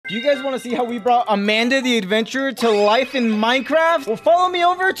Do you guys want to see how we brought Amanda the Adventurer to life in Minecraft? Well, follow me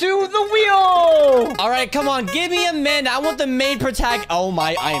over to the wheel. All right, come on. Give me Amanda. I want the main protagonist. Oh,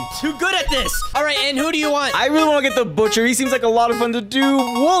 my. I am too good at this. All right, and who do you want? I really want to get the butcher. He seems like a lot of fun to do.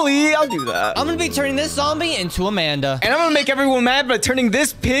 Wooly, I'll do that. I'm going to be turning this zombie into Amanda. And I'm going to make everyone mad by turning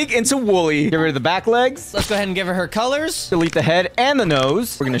this pig into Wooly. Get rid of the back legs. Let's go ahead and give her colors. Delete the head and the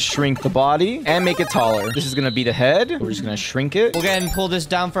nose. We're going to shrink the body and make it taller. This is going to be the head. We're just going to shrink it. We'll go ahead and pull this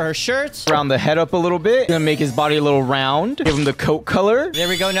down for her shirt. Round the head up a little bit. Going to make his body a little round. Give him the coat color. There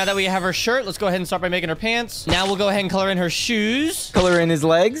we go. Now that we have her shirt, let's go ahead and start by making her pants. Now we'll go ahead and color in her shoes. Color in his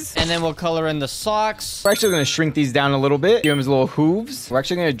legs. And then we'll color in the socks. We're actually going to shrink these down a little bit. Give him his little hooves. We're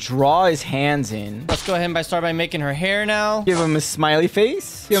actually going to draw his hands in. Let's go ahead and start by making her hair now. Give him a smiley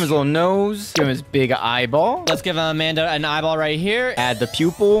face. Give him his little nose. Give him his big eyeball. Let's give Amanda an eyeball right here. Add the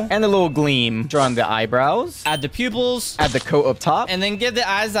pupil and the little gleam. Draw on the eyebrows. Add the pupils. Add the coat up top. And then give the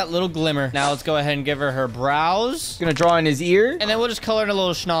eyes that little glimmer. Now let's go ahead and give her brows. Gonna draw in his ear. And then we'll just color in a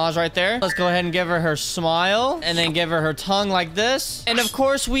little schnoz right there. Let's go ahead and give her smile. And then give her tongue like this. And of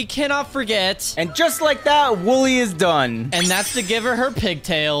course, we cannot forget. And just like that, Wooly is done. And that's to give her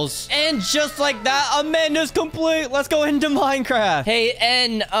pigtails. And just like that, Amanda's complete. Let's go into Minecraft. Hey,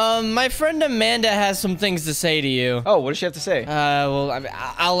 and my friend Amanda has some things to say to you. Oh, what does she have to say? Well,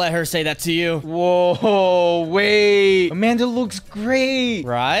 I'll let her say that to you. Whoa, wait. Amanda looks great.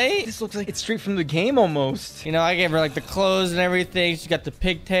 Right? This looks like it's straight from the game almost. You know, I gave her like the clothes and everything. She's got the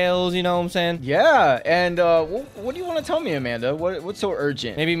pigtails, you know what I'm saying? Yeah, and what do you want to tell me, Amanda? What's so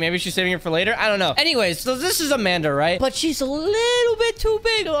urgent? Maybe she's saving it for later. I don't know. Anyways, so this is Amanda, right? But she's a little bit too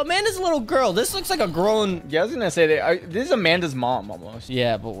big. Amanda's a little girl. This looks like a grown... Yeah, I was gonna say that. This is Amanda's mom almost.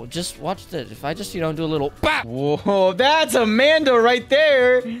 Yeah, but just watch this. If I just, do a little... Bah! Whoa, that's Amanda right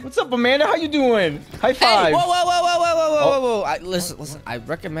there. What's up, Amanda? How you doing? High five. Hey, whoa. Listen. I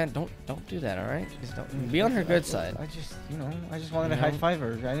recommend don't do that, all right? Just don't be on her good side. I just wanted to high five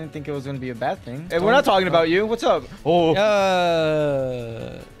her. I didn't think it was gonna be a bad thing. Hey, we're not talking about you. What's up? Oh.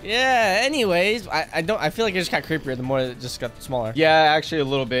 Yeah. Anyways, I feel like it just got creepier the more it just got smaller. Yeah, actually a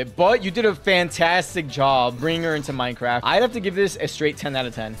little bit. But you did a fantastic job bringing her into Minecraft. I'd have to give this a straight 10 out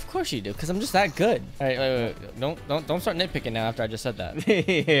of 10. Of course you do, because I'm just that good. All right, wait. Don't start nitpicking now after I just said that.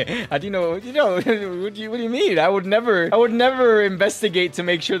 How do you know? What do you mean? I would never investigate to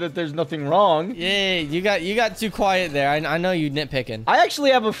make sure that there's nothing wrong. Yeah, you got too quiet there. I know you nitpicking. I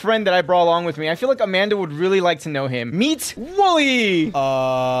actually have a friend that I brought along with me. I feel like Amanda would really like to know him. Meet Wooly.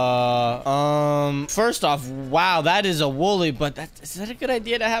 First off, wow, that is a Wooly, but is that a good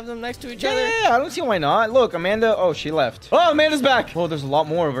idea to have them next to each other? Yeah, I don't see why not. Look, Amanda. Oh, she left. Oh, Amanda's back. Oh, there's a lot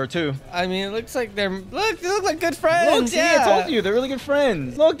more of her too. I mean, it looks like they look like good friends. Look, see, I told you, they're really good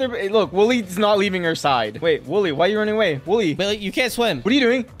friends. Look, Wooly's not leaving her side. Wait, Wooly, why are you running away? Wooly, you can't swim. What are you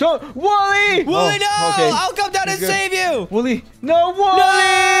doing? Don't, Wooly! Wooly, no! Okay. I'll come down and save you. Wooly, no, Wooly!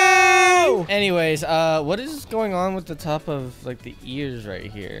 No! Anyways, what is going on with the top of like the ears right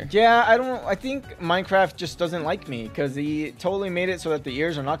here? Yeah, I think Minecraft just doesn't like me because he totally made it so that the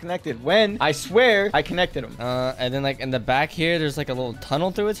ears are not connected when I swear I connected them. And then like in the back here, there's like a little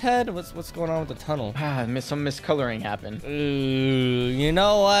tunnel through its head. What's going on with the tunnel? Some miscoloring happened. Ooh, you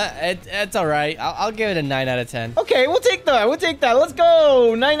know what? It's all right. I'll give it a 9 out of 10. Okay, we'll take that. Let's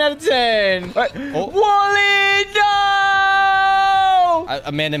go. 9 out of 10. Oh. Wooly, no!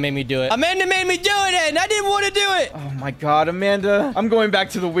 Amanda made me do it. Amanda made me do it, and I didn't want to do it. Oh my God, Amanda. I'm going back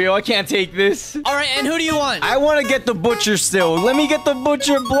to the wheel. I can't take this. All right, and who do you want? I want to get the butcher still. Let me get the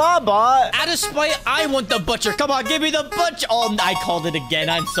butcher, Blabot. Out of spite, I want the butcher. Come on, give me the butcher. Oh, I called it again.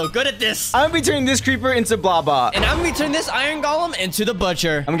 I'm so good at this. I'm going to be turning this creeper into Blabot. And I'm going to be turning this iron golem into the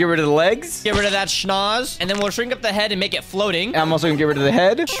butcher. I'm going to get rid of the legs. Get rid of that schnoz. And then we'll shrink up the head and make it floating. And I'm also going to get rid of the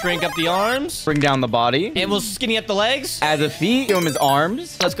head. Shrink up the arms. Bring down the body. And we'll skinny up the legs. Add the feet. Give him his arms.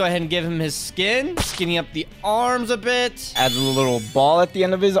 Let's go ahead and give him his skin. Skinny up the arms a bit. Add the little ball at the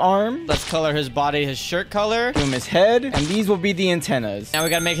end of his arm. Let's color his body his shirt color. Give him his head. And these will be the antennas. Now we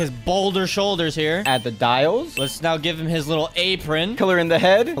gotta make his boulder shoulders here. Add the dials. Let's now give him his little apron. Color in the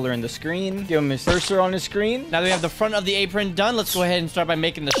head. Color in the screen. Give him his cursor on his screen. Now that we have the front of the apron done, let's go ahead and start by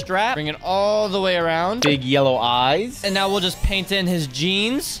making the strap. Bring it all the way around. Big yellow eyes. And now we'll just paint in his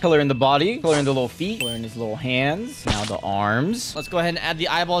jeans. Color in the body. Color in the little feet. Color in his little hands. Now the arms. Let's go ahead and add the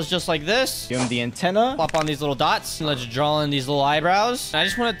eyeballs just like this. Give him the antenna. Plop on these little dots. And let's draw in these little eyebrows. And I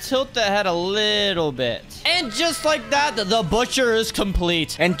just want to tilt the head a little bit. And just like that, the butcher is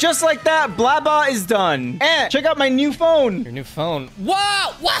complete. And just like that, Blabot is done. And check out my new phone. Your new phone.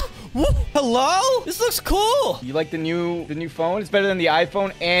 Wow! Wow! Hello? This looks cool. You like the new phone? It's better than the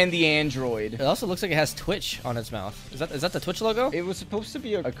iPhone and the Android. It also looks like it has Twitch on its mouth. Is that the Twitch logo? It was supposed to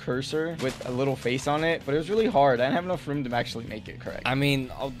be a cursor with a little face on it, but it was really hard. I didn't have enough room to actually make it correct. I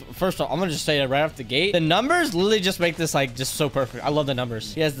mean, first off, I'm gonna just say it right off the gate. The numbers literally just make this like just so perfect. I love the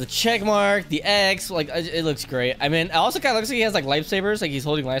numbers. He has the check mark, the X, like it looks great. I mean, it also kind of looks like he has like lightsabers, like he's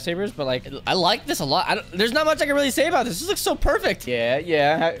holding lightsabers, but like I like this a lot. There's not much I can really say about this. This looks so perfect.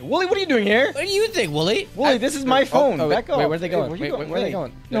 Yeah. Wooly, what are you doing here? What do you think, Wooly? Wooly, this is my phone. Back up. Wait, where are they going? Where Where are they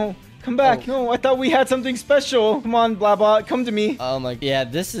going? No. Come back. No, I thought we had something special. Come on, Blabot. Come to me. Oh my, yeah,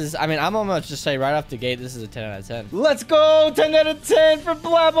 this is, I mean, I'm almost just say right off the gate, this is a 10 out of 10. Let's go. 10 out of 10 for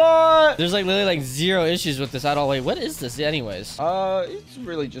Blabot. There's like literally like 0 issues with this at all. Wait, what is this anyways? It's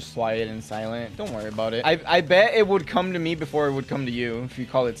really just quiet and silent. Don't worry about it. I bet it would come to me before it would come to you if you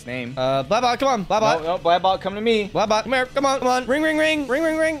call its name. Blabot, come on. Blabot. No, Blabot, come to me. Blabot, come here. Come on. Ring.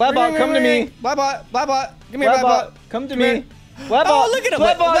 Blabot, come to me. Blabot. Give me a Blabot. Come to me. Blabot, oh, look at him.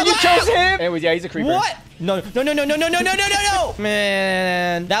 Blabot, you chose him. Anyways, yeah, he's a creeper. What? No.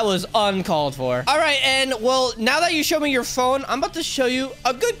 Man, that was uncalled for. All right, and well, now that you showed me your phone, I'm about to show you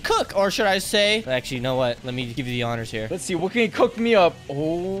a good cook, or should I say, actually, you know what? Let me give you the honors here. Let's see, what can he cook me up?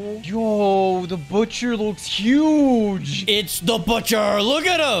 Oh, yo, the butcher looks huge. It's the butcher. Look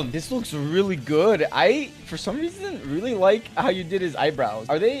at him. This looks really good. For some reason, really like how you did his eyebrows.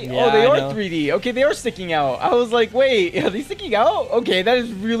 Are they? Yeah, oh, they I are know. 3D. Okay, they are sticking out. I was like, wait, are they sticking out? Okay, that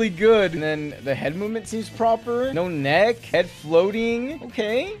is really good. And then the head movement seems proper. No neck, head floating.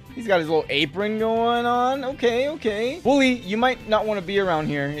 Okay, he's got his little apron going on. Okay. Wooly, you might not want to be around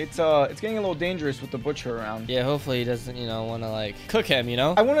here. It's getting a little dangerous with the butcher around. Yeah, hopefully he doesn't, want to like cook him,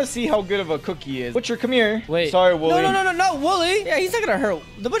 I want to see how good of a cook he is. Butcher, come here. Wait. Sorry, Wooly. No, Wooly. Yeah, he's not gonna hurt.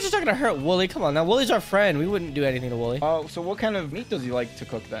 The butcher's not gonna hurt Wooly. Come on, now Wooly's our friend. We wouldn't do anything to Wooly. Oh, so what kind of meat does he like to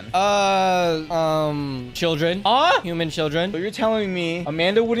cook then? Children. Human children. So you're telling me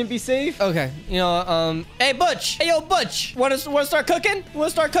Amanda wouldn't be safe? Okay. Hey, Butch. Hey, yo, Butch. Wanna start cooking?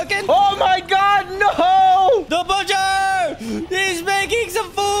 Oh my God, no! The butcher! He's making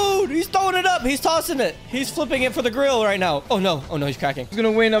some food. He's throwing it up. He's tossing it. He's flipping it for the grill right now. Oh no, he's cracking. Who's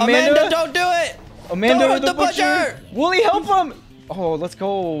gonna win, Amanda? Don't do it. Amanda Don't or the butcher? butcher? Wooly, help him! Oh, let's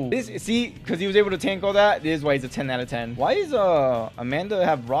go. See, because he was able to tank all that. This is why he's a 10 out of 10. Why is Amanda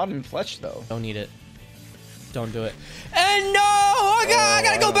have rotten flesh though? Don't eat it. Don't do it. And no! I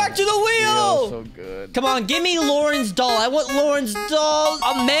gotta go back to the wheel! So good. Come on, give me Lauren's doll. I want Lauren's doll.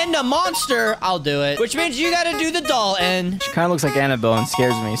 Amanda Monster. I'll do it. Which means you gotta do the doll, and She kind of looks like Annabelle and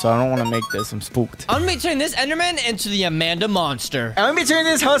scares me, so I don't want to make this. I'm spooked. I'm gonna be turning this Enderman into the Amanda Monster. I'm gonna be turning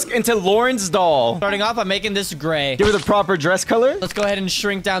this husk into Lauren's doll. Starting off, I'm making this gray. Give her the proper dress color. Let's go ahead and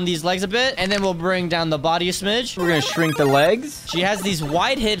shrink down these legs a bit, and then we'll bring down the body a smidge. We're gonna shrink the legs. She has these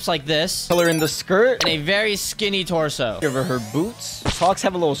wide hips like this, Color in the skirt. and a very skinny torso. Give her boots. Socks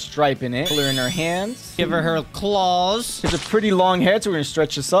have a little stripe in it. Color in her hands. Give her claws. There's a pretty long head, so we're gonna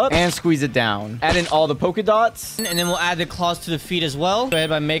stretch this up and squeeze it down. Add in all the polka dots. And then we'll add the claws to the feet as well. Go ahead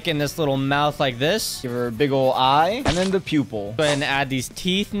by making this little mouth like this. Give her a big old eye. And then the pupil. Go ahead and add these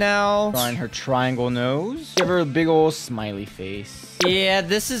teeth now. Drawing her triangle nose. Give her a big old smiley face. Yeah,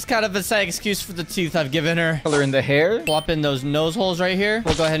 this is kind of a side excuse for the teeth I've given her. Color in the hair. Plop in those nose holes right here.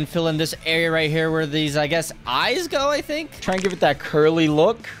 We'll go ahead and fill in this area right here where these, I guess, eyes go, I think. Try and give it that curly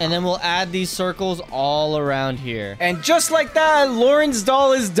look. And then we'll add these circles all around here. And just like that, Lauren's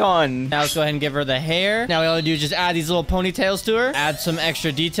doll is done. Now let's go ahead and give her the hair. Now all we do is just add these little ponytails to her. Add some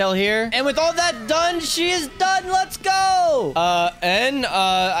extra detail here. And with all that done, she is done. Let's go.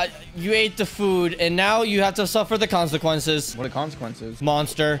 You ate the food, and now you have to suffer the consequences. What are the consequences?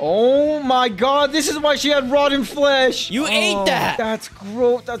 Monster. Oh my God, this is why she had rotten flesh. You ate that. That's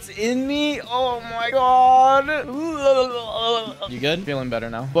gross. That's in me. Oh my God. You good? Feeling better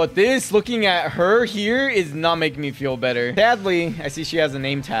now. But this, looking at her here, is not making me feel better. Sadly, I see she has a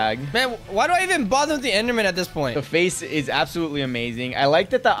name tag. Man, why do I even bother with the Enderman at this point? The face is absolutely amazing. I like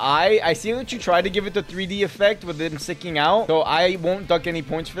that the eye, I see that you tried to give it the 3D effect with them sticking out. So I won't duck any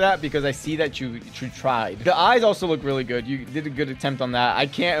points for that because I see that you tried. The eyes also look really good. You did a good attempt on that. I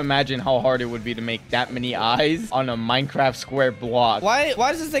can't imagine how hard it would be to make that many eyes on a Minecraft square block. Why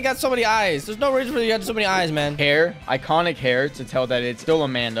does this thing got so many eyes? There's no reason for you to have so many eyes, man. Hair, iconic hair to tell that it's still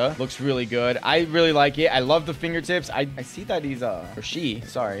Amanda. Looks really good. I really like it. I love the fingertips. I see that he's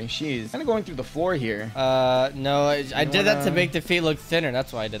she's kind of going through the floor here. No, I did that to make the feet look thinner.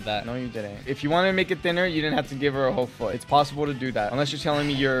 That's why I did that. No, you didn't. If you wanted to make it thinner, you didn't have to give her a whole foot. It's possible to do that. Unless you're telling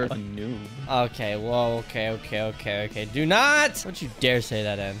me you're a noob. Okay, well, okay. Do not Don't you dare say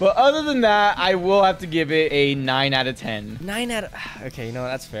that, N. But other than that, I will have to give it a 9 out of 10. 9 out of... Okay, you know what?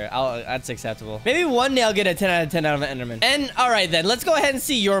 That's fair. That's acceptable. Maybe one day I'll get a 10 out of 10 out of an Enderman. And, all right, then. Let's go ahead and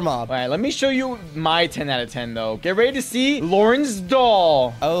see your mob. All right, let me show you my 10 out of 10, though. Get ready to see Lauren's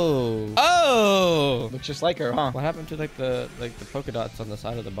doll. Oh. Oh! Looks just like her, huh? What happened to, like, the polka dots on the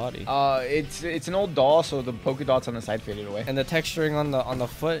side of the body? It's an old doll, so the polka dots on the side faded away. And the texturing on the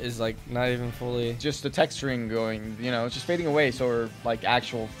foot is, like, not even fully... Just the texturing going, you know, it's just fading away, so we're, like,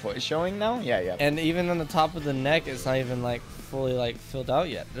 actual foot is showing now? Yeah. And even on the top of the neck, it's not even, like, fully, like, filled out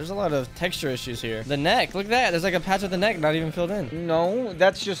yet. There's a lot of texture issues here. The neck, look at that. There's, like, a patch of the neck not even filled in. No,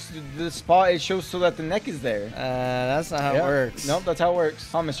 that's just the spot it shows so that the neck is there. That's not how it works. Nope, that's how it works.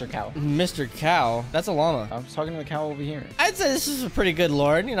 Oh, Mr. Cow. Mr. Cow? That's a llama. I was talking to the cow over here. I'd say this is a pretty good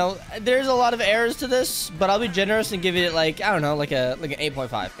Lord. You know, there's a lot of errors to this, but I'll be generous and give it, like, I don't know, like an 8.5.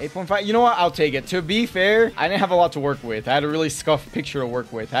 8.5? You know what? I'll take it. To be fair, I didn't have a lot to work with. I had a really scuffed picture to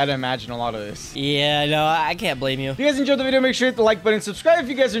work with. I had to imagine a lot of this. Yeah, no, I can't blame you. If you guys enjoyed the video, make sure to hit the like button, subscribe if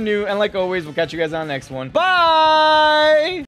you guys are new, and like always, we'll catch you guys on the next one. Bye!